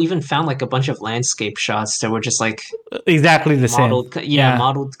think people even found like a bunch of landscape shots that were just like exactly the same. modeled, yeah, Yeah,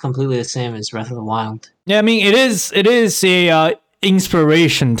 modeled completely the same as Breath of the Wild. yeah. I mean, it is a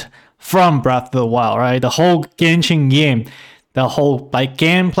inspiration from Breath of the Wild, right? The whole Genshin game, the whole like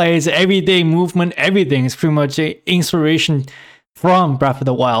gameplays, everyday movement, everything is pretty much a inspiration from Breath of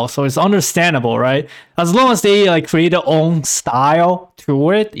the Wild. So it's understandable, right? As long as they like create their own style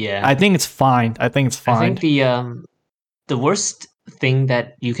to it, Yeah, I think it's fine. I think it's I fine. think the worst thing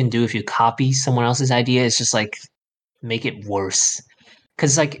that you can do if you copy someone else's idea is just like make it worse.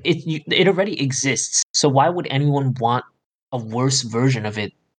 Because like it already exists. So why would anyone want a worse version of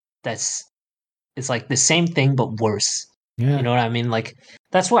it? That's it's like the same thing but worse. You Yeah. know what I mean? Like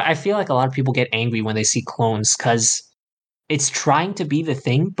that's why I feel like a lot of people get angry when they see clones because it's trying to be the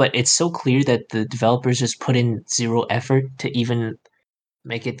thing, but it's so clear that the developers just put in zero effort to even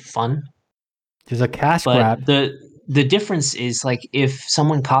make it fun. Just a cash But grab. the difference is like if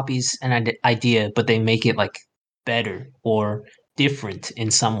someone copies an idea but they make it like better or different in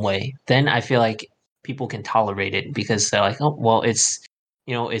some way, then I feel like people can tolerate it because they're like, oh well, it's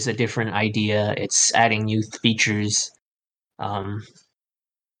it's a different idea, it's adding new features, um,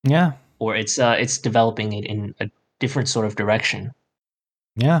 Yeah. or it's developing it in a different sort of direction.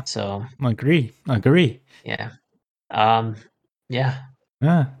 Yeah. So Agree. Agree. yeah, um, yeah.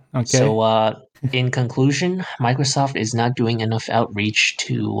 Yeah. Okay. So in conclusion, Microsoft is not doing enough outreach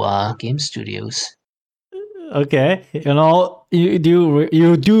to game studios. Okay. You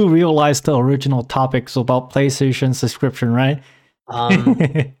do realize the original topics about PlayStation subscription, right? Um,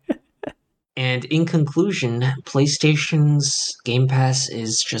 and in conclusion, PlayStation's Game Pass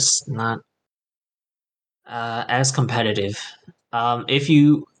is just not as competitive. If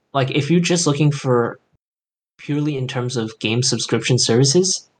you're just looking for purely in terms of game subscription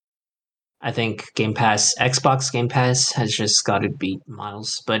services, I think Xbox Game Pass has just got to beat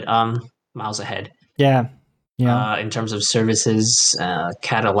miles ahead. Yeah. Yeah. In terms of services,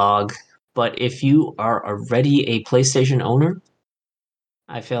 catalog. But if you are already a PlayStation owner,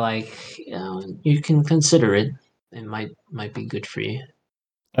 I feel like you can consider it. It might be good for you.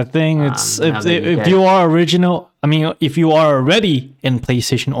 I think it's Now that you if get you are original. I mean, if you are already in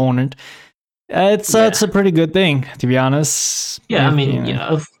PlayStation owner, it's yeah a pretty good thing, to be honest. yeah. I If you mean know,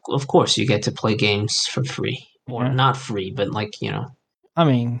 yeah. Of course you get to play games for free or yeah. not free, but like I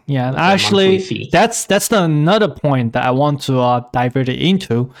mean, yeah. with a monthly Actually, fee. that's another point that I want to divert it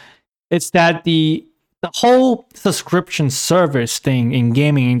into. It's that the whole subscription service thing in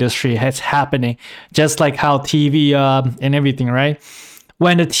gaming industry has happening, just like how TV and everything, right?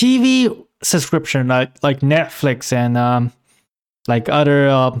 When the TV subscription, like Netflix and like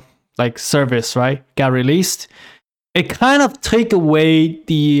other like service, right, got released, it kind of take away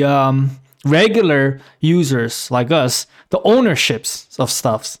the regular users like us, the ownerships of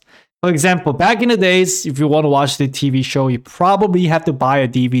stuffs. For example, back in the days, if you want to watch the TV show, you probably have to buy a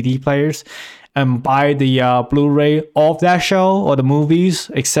DVD players and buy the Blu-ray of that show or the movies,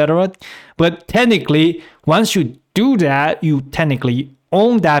 etc. But technically, once you do that, you technically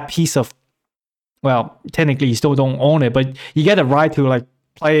own that piece of. Well, technically, you still don't own it, but you get the right to like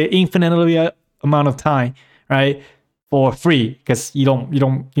play infinitely amount of time, right? For free because you don't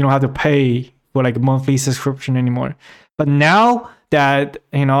have to pay for like a monthly subscription anymore. But now that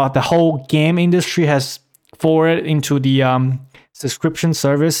the whole game industry has forwarded into the subscription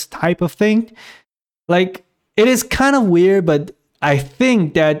service type of thing, like it is kind of weird, but I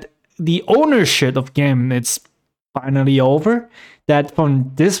think that the ownership of game it's finally over. That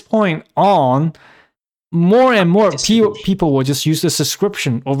from this point on, more and more Disagree. people will just use the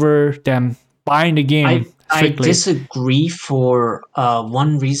subscription over them buying the game I strictly. disagree for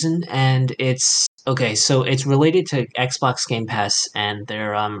one reason, and it's okay. So it's related to Xbox Game Pass, and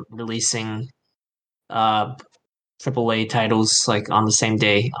they're releasing uh AAA titles like on the same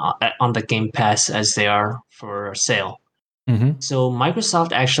day on the Game Pass as they are for sale. Mm-hmm. So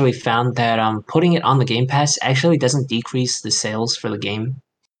Microsoft actually found that putting it on the Game Pass actually doesn't decrease the sales for the game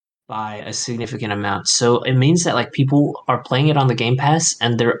by a significant amount. So it means that like people are playing it on the Game Pass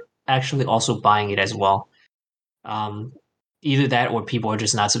and they're actually also buying it as well. Um, Either that or people are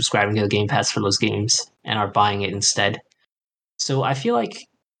just not subscribing to the Game Pass for those games and are buying it instead. So I feel like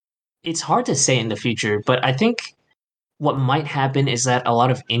it's hard to say in the future, but I think what might happen is that a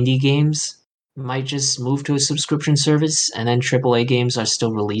lot of indie games might just move to a subscription service and then AAA games are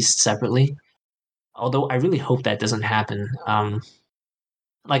still released separately. although I really hope that doesn't happen.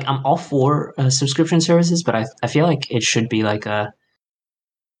 Like I'm all for subscription services, but I feel like it should be like a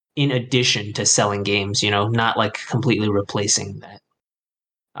in addition to selling games, you know, not like completely replacing that.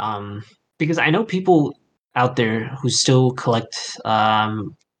 Um, because I know people out there who still collect,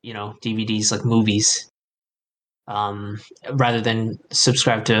 you know, DVDs like movies, um, rather than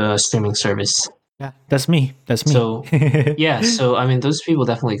subscribe to a streaming service. Yeah, that's me. That's me. So yeah, so I mean, those people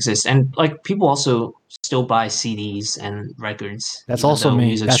definitely exist, and like people also still buy CDs and records, That's even also though me.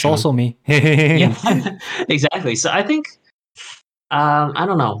 music's That's streaming. also me. Yeah, exactly. So I think I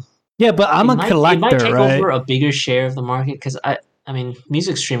don't know. Yeah, but I'm a It might collector, take right? over a bigger share of the market because I mean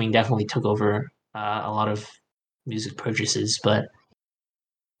music streaming definitely took over a lot of music purchases, but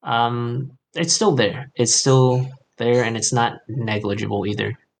it's still there. It's still there, and it's not negligible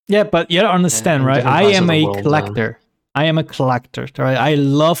either. Yeah, but you gotta understand, In right? different I parts of am the a world, collector. I am a collector, right? I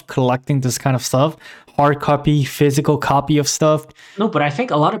love collecting this kind of stuff. Hard copy, physical copy of stuff. no, but I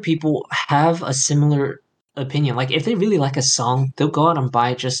think a lot of people have a similar opinion. Like if they really like a song, they'll go out and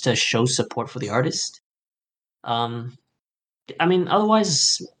buy it just to show support for the artist. Um, I mean,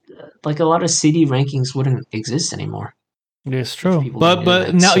 otherwise, like a lot of CD rankings wouldn't exist anymore It is if true. people didn't But do but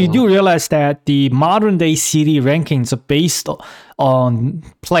that. now you So, do realize that the modern day CD rankings are based on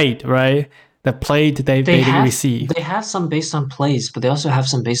played, right? The played they receive. they have some based on plays, but they also have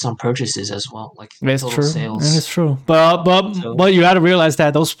some based on purchases as well, like It's total true. It is sales. true. But So, you got to realize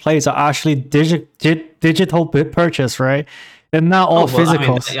that those plays are actually digital purchase, right? They're not all oh well, I mean,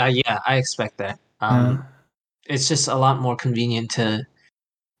 physicals. yeah, I expect that. Yeah. It's just a lot more convenient to,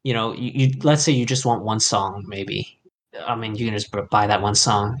 you know, you let's say you just want one song, maybe. I mean, you can just buy that one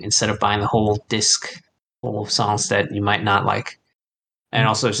song instead of buying the whole disc full of songs that you might not like. And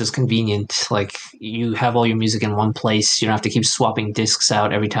also, it's just convenient. Like you have all your music in one place. You don't have to keep swapping discs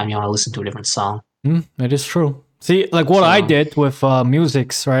out every time you want to listen to a different song. It is true. See, like what I So, did with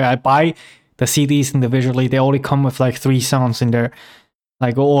musics, right? I buy the CDs individually. They only come with like 3 songs in there,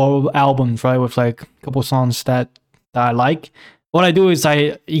 like or albums, right? With like a couple songs that I like. What I do is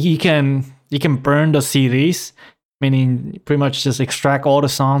you can burn the CDs, meaning pretty much just extract all the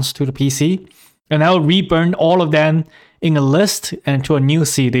songs to the PC, and I'll reburn all of them in a list and to a new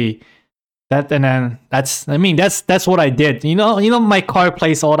CD. That and then that's what I did. You know my car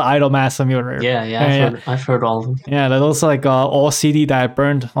plays all the Idol Mass Simulator. yeah, yeah, Yeah, I've heard all of them. yeah. That's also like all CD that I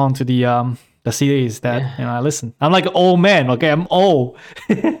burned onto the CDs that Yeah. I listen. I'm like an old man. Okay, I'm old.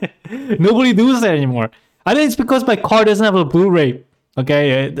 Nobody does that anymore. I think it's because my car doesn't have a Blu-ray.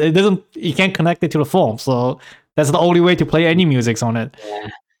 Okay, it doesn't. You can't connect it to the phone, so that's the only way to play any music on it. Yeah.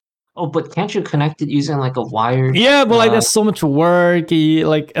 Oh, but can't you connect it using like a wired? Yeah, but like there's so much work.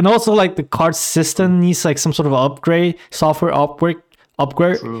 Like, and also like the card system needs like some sort of upgrade, software upgrade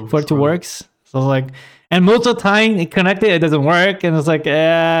True, for it to true. work. So like, and most of the time it connected, it doesn't work, and it's like,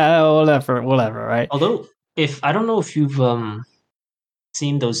 whatever, right? Although, if I don't know if you've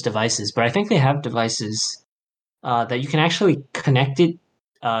seen those devices, but I think they have devices that you can actually connect it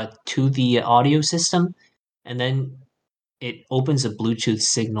to the audio system, and then it opens a Bluetooth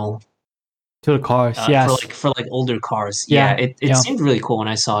signal To the cars, yes, for like older cars. Yeah, yeah, it yeah. seemed really cool when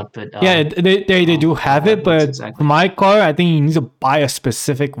I saw it, but Yeah, they do I don't know have how it, it works but for exactly. my car, I think you need to buy a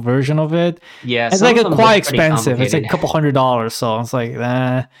specific version of it. Yeah, It's some like of a them quite look pretty expensive. It's like complicated. a couple $100, so it's like,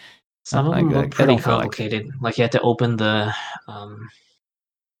 Some of them look I pretty don't feel like. complicated. Like you had to open the um,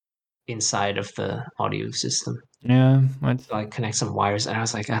 inside of the audio system, Yeah, like connect some wires, and I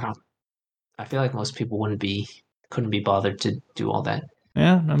was like, I don't. I feel like most people couldn't be bothered to do all that.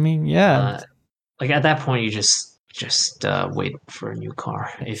 yeah. I mean, yeah. Uh, like at that point, you just wait for a new car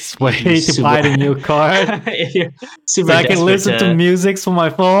It's if you way to super buy the new car if you're so super I can desperate listen to to. music from my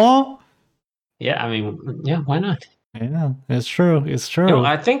phone. Yeah, I mean, yeah, why not? Yeah, it's true. It's You know, true.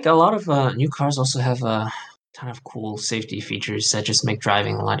 I think a lot of new cars also have a ton of cool safety features that just make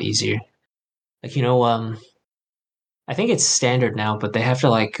driving a lot easier. Like you know, I think it's standard now, but they have to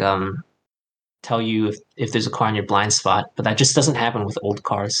like tell you if there's a car in your blind spot, but that just doesn't happen with old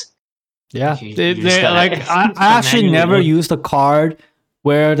cars. Yeah, Like you just they gotta, like you I gotta actually manually never look. used a card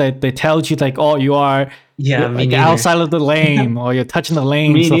where they tell you like, oh, Yeah, you're me like neither. outside of the lane or you're touching the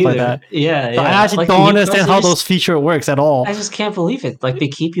lane, Me stuff like neither. that. Yeah, So I yeah. actually Like the don't new cars, understand how those feature works at all. I just can't believe it. Like they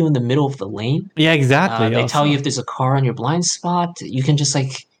keep you in the middle of the lane. Yeah, exactly. They tell you Also, if there's a car on your blind spot. You can just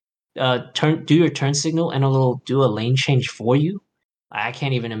like do your turn signal, and it'll do a lane change for you. I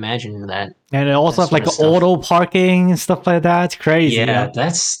can't even imagine and they that also have sort like of stuff. auto parking and stuff like that. It's crazy. Yeah, Yeah.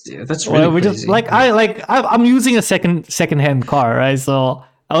 that's really Well, we just crazy. I'm using a second hand car, right? So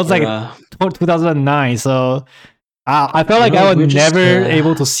I was like Uh, 2009, so I felt You like know, I would we're just, never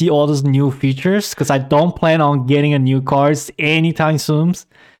able to see all those new features because I don't plan on getting a new car anytime soon. yeah.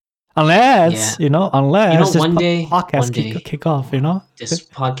 Unless, unless this One podcast day, kick off, this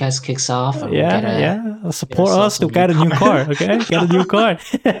podcast kicks off and we'll Yeah. get Support us ourselves a to new get a new car. car, okay? Get a new car.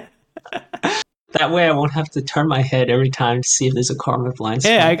 That way I won't have to turn my head every time to see if there's a car in my blind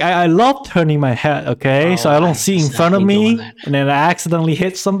Yeah, spot. I love turning my head, okay? So Oh, I don't I see in was front of definitely doing me that. and then I accidentally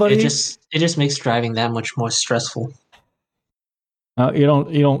hit somebody. It just makes driving that much more stressful. You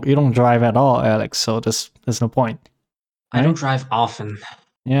don't drive at all, Alex, so there's no point. I don't Right? drive often.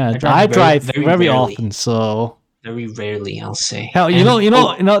 Yeah, I I drive drive very very rarely. often, so Very rarely, I'll say. hell,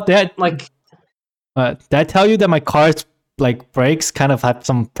 And that like did I tell you that my car's like brakes kind of have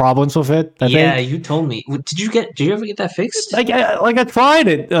some problems with it? I yeah, think. you told me. Did you ever get that fixed? I tried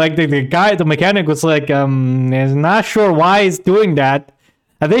it. Like the mechanic was like, is not sure why he's doing that.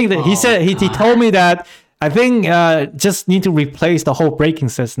 I think that he Oh, said he God. told me that I think just need to replace the whole braking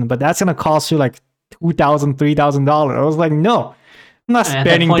system, but that's gonna cost you like $2,000, $3,000. I was like, no, I'm not And at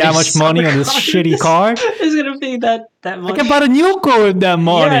spending point, that you're much money on this shitty car. It's gonna be that I much. can buy a new car with that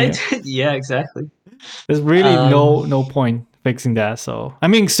money. Yeah, exactly. There's really Um, no point fixing that. So I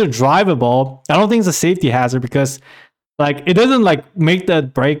mean, it's still drivable. I don't think it's a safety hazard because like it doesn't like make the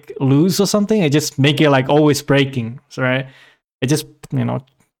brake loose or something. It just make it like always braking, right? It just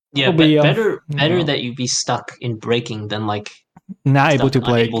yeah, it'll be better that you be stuck in braking than like not able stuck to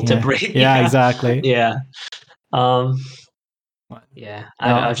brake. unable to Yeah. brake. Yeah, exactly. Yeah. Um, What? yeah.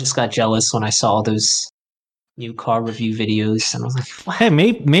 No. I just got jealous when I saw all those new car review videos, and I was like, what? Hey, All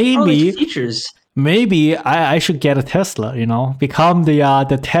these maybe features. I should get a Tesla. Become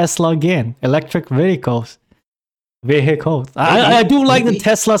the Tesla again. Electric vehicles. I do like the Maybe.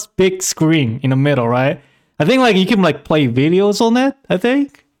 Tesla's big screen in the middle, right? I think like you can like play videos on it. I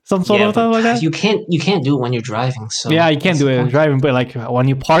think some sort Yeah, of thing but like that. you can't do it when you're driving. So Yeah, you can't what's do the it point? driving, but like when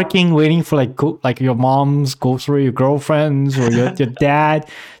you're parking, waiting for like your mom's grocery, your girlfriends, or your dad,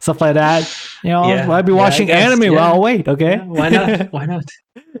 stuff like that. Yeah, I'll be yeah, I watching guess, anime yeah. while I wait. Okay, Yeah, why not? Why not?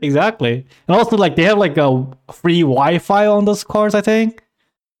 exactly. And also, like they have like a free Wi-Fi on those cars. I think,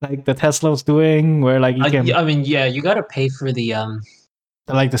 like the Tesla was doing, where like you can I mean, yeah, you gotta pay for the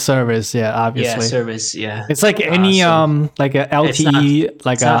like the service. Yeah, obviously. service. Yeah, It's like any so like a it's not LTE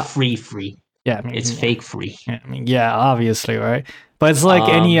like it's not free. yeah, I mean, It's yeah. fake free. Yeah, I mean, yeah, obviously, right? But it's like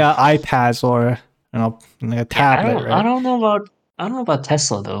any iPads or like a tablet, right? I don't know about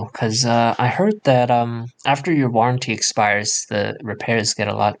Tesla though, because I heard that after your warranty expires, the repairs get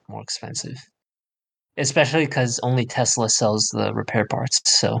a lot more expensive. Especially because only Tesla sells the repair parts,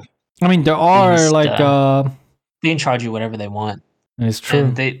 so I mean, there they are just like they can charge you whatever they want. it's true.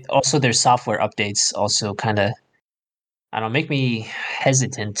 And they also their software updates also kind of I don't know, make me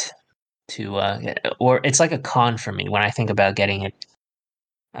hesitant to or it's like a con for me when I think about getting it.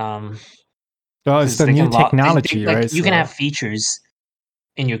 Well, it's 'Cause the they new can lock technology, like right? you can So have features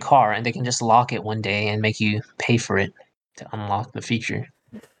in your car and they can just lock it one day and make you pay for it to unlock the feature.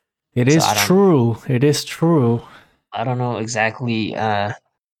 it So is true. It is true. I don't know exactly don't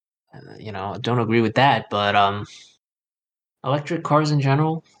agree with that, but electric cars in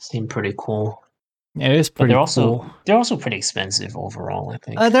general seem pretty cool. It is But pretty cool. they're also pretty expensive overall, I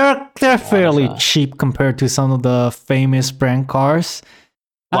think. They're fairly of, cheap compared to some of the famous brand cars.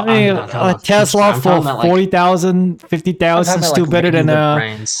 Well, I mean, I'm not talking a about Tesla I'm for talking about, like- 40,000, I'm 50,000 talking about, still like, better than regular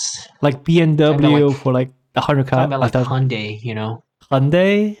brands. like BMW like- for like 100 Talking about like 1,000. Hyundai, you know?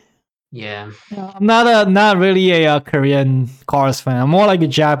 Hyundai. Yeah. I'm not really a Korean cars fan. I'm more like a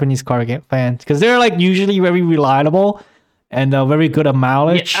Japanese car fan because they're like usually very reliable and very good at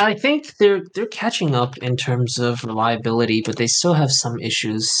mileage. Yeah, I think they're catching up in terms of reliability, but they still have some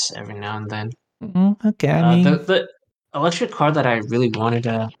issues every now and then. Okay, I mean, The electric car that I really wanted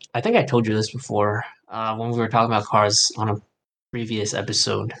to, I think I told you this before when we were talking about cars on a previous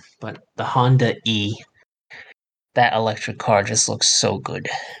episode, but the Honda E, that electric car just looks so good.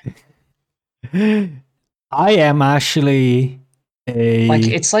 I am actually a Like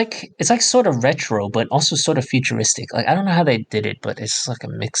it's like sort of retro, but also sort of futuristic. Like I don't know how they did it, but it's like a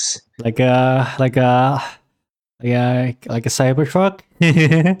mix. like a Cybertruck.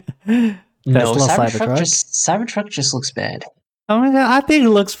 No, Tesla Cybertruck just looks bad. I mean, I think it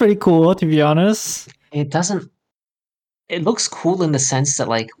looks pretty cool to be honest. It doesn't. It looks cool in the sense that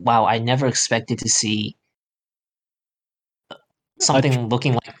like, wow, I never expected to see something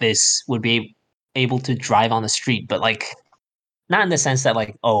looking like this would be able to drive on the street, but like, not in the sense that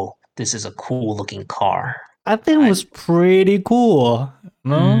like, oh, this is a cool looking car. I think it was pretty cool.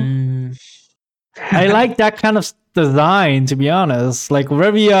 No, Mm, I like that kind of design to be honest. Like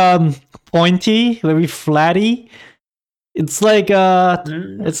very pointy, very flatty. It's like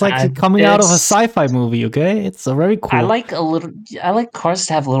coming out of a It's sci-fi movie. Okay, it's very cool. I like a little. I like cars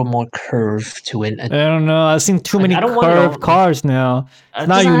to have a little more curve to it. I don't know. I've seen too Like, many I don't want it curved all. cars now. It's It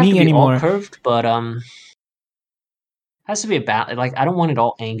not doesn't have unique to be all anymore. curved, but has to be about like I don't want it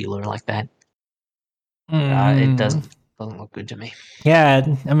all angular like that. It doesn't look good to me. Yeah,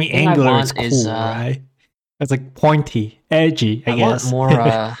 I mean, Thing I angular is want is cool, right? It's like pointy, edgy, I I want guess.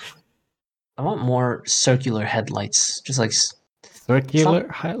 more. I want more circular headlights, just like Circular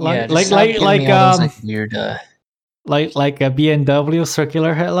stop. Yeah, headlight, just stop giving me all those like weird. like a BMW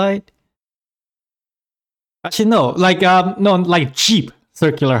circular headlight. Actually, no, no, like Jeep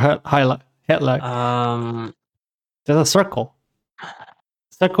circular headlight. There's a circle.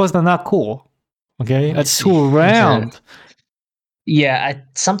 Circles are not cool. Okay, Let me it's see. too round. Yeah,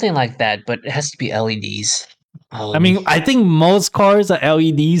 something like that, but it has to be LEDs. I mean, I think most cars are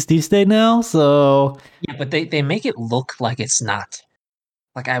LEDs these days now, so yeah, but they make it look like it's not.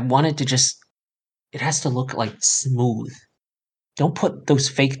 Like I wanted to just, it has to look like smooth. Don't put those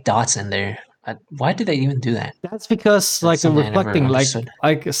fake dots in there. Why do they even do that? that's because That's like the something I never reflecting, understood.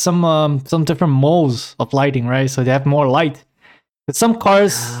 like some different modes of lighting, right? So they have more light. But some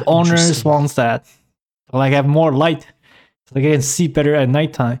cars owners Interesting. wants that, like have more light, so they can see better at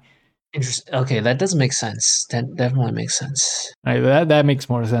nighttime. Interesting. Okay, that does make sense. That definitely makes sense. Right, that makes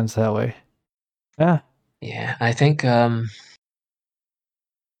more sense that way. Yeah. Yeah, I think But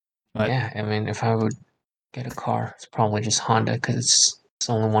yeah, I mean if I would get a car, it's probably just Honda because it's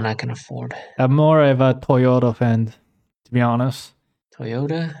the only one I can afford. I'm more of a Toyota fan, to be honest.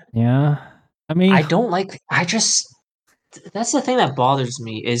 Toyota? Yeah. I mean, I don't like I just that's the thing that bothers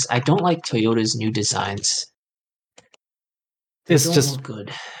me is I don't like Toyota's new designs. They it's don't just. look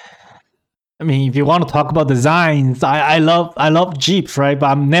good. I mean, if you want to talk about designs, I love Jeeps, right? But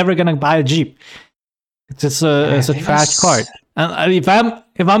I'm never gonna buy a Jeep. It's just it's a trash car. And if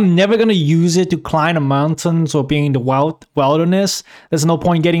I'm never gonna use it to climb the mountains or being in the wilderness, there's no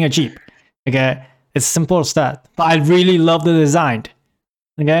point getting a Jeep. Okay, it's simple as that. But I really love the design.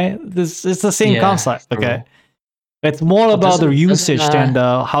 Okay, it's the same concept. Okay, it's more about the usage than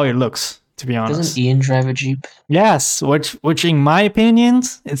how it looks. To be honest, doesn't Ian drive a Jeep? Yes, which in my opinion,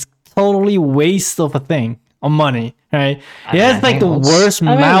 it's totally waste of a thing of money. Right? It has like the worst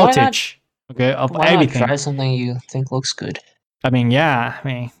mileage. Okay, of why everything. Not try something you think looks good. I mean, yeah.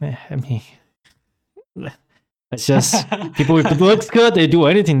 I mean, it's just people. If it looks good, they do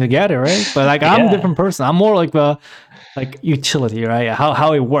anything to get it, right? But like, I'm a different person. I'm more like a utility, right?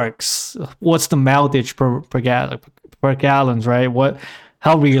 How it works. What's the mileage per gallons, right?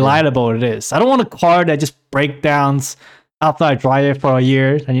 How reliable it is. I don't want a car that just breakdowns after I drive it for a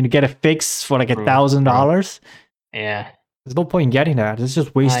year. I need to get it fixed for like $1,000. Yeah. There's no point in getting that. It's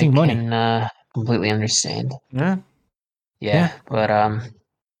just wasting money. I can completely understand. Yeah. Yeah. But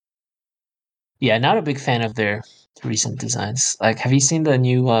yeah, not a big fan of their recent designs. Like, have you seen the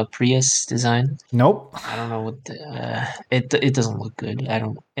new Prius design? Nope. I don't know what it doesn't look good. I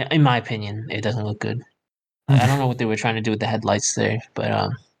don't, in my opinion, it doesn't look good. I don't know what they were trying to do with the headlights there, but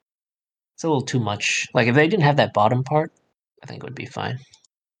it's a little too much. Like if they didn't have that bottom part, I think it would be fine.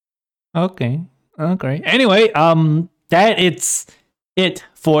 Okay. Anyway, that it's it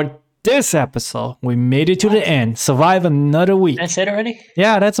for this episode. We made it to the end. Survive another week. That's it already?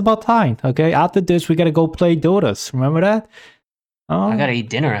 Yeah, that's about time. Okay. After this, we gotta go play Dotas. Remember that? I gotta eat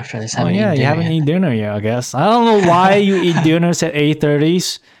dinner after this. You haven't eaten dinner yet, I guess. I don't know why you eat dinners at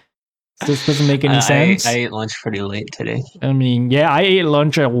 8:30s. This doesn't make any sense. I ate lunch pretty late today. I mean, yeah, I ate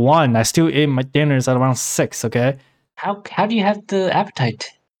lunch at 1. I still ate my dinners at around 6, okay? How do you have the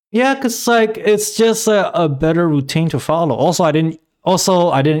appetite? Yeah, because like it's just a better routine to follow. Also, I didn't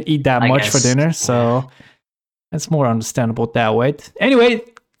eat that much for dinner, so it's more understandable that way. Anyway,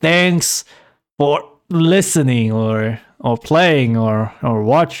 thanks for listening or playing or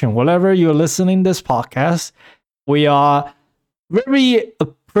watching, whatever you're listening this podcast. We are very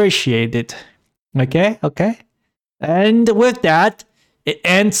appreciated. Okay. And with that, it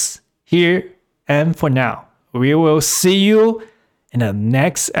ends here and for now. We will see you in the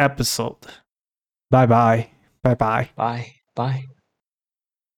next episode. Bye. Bye.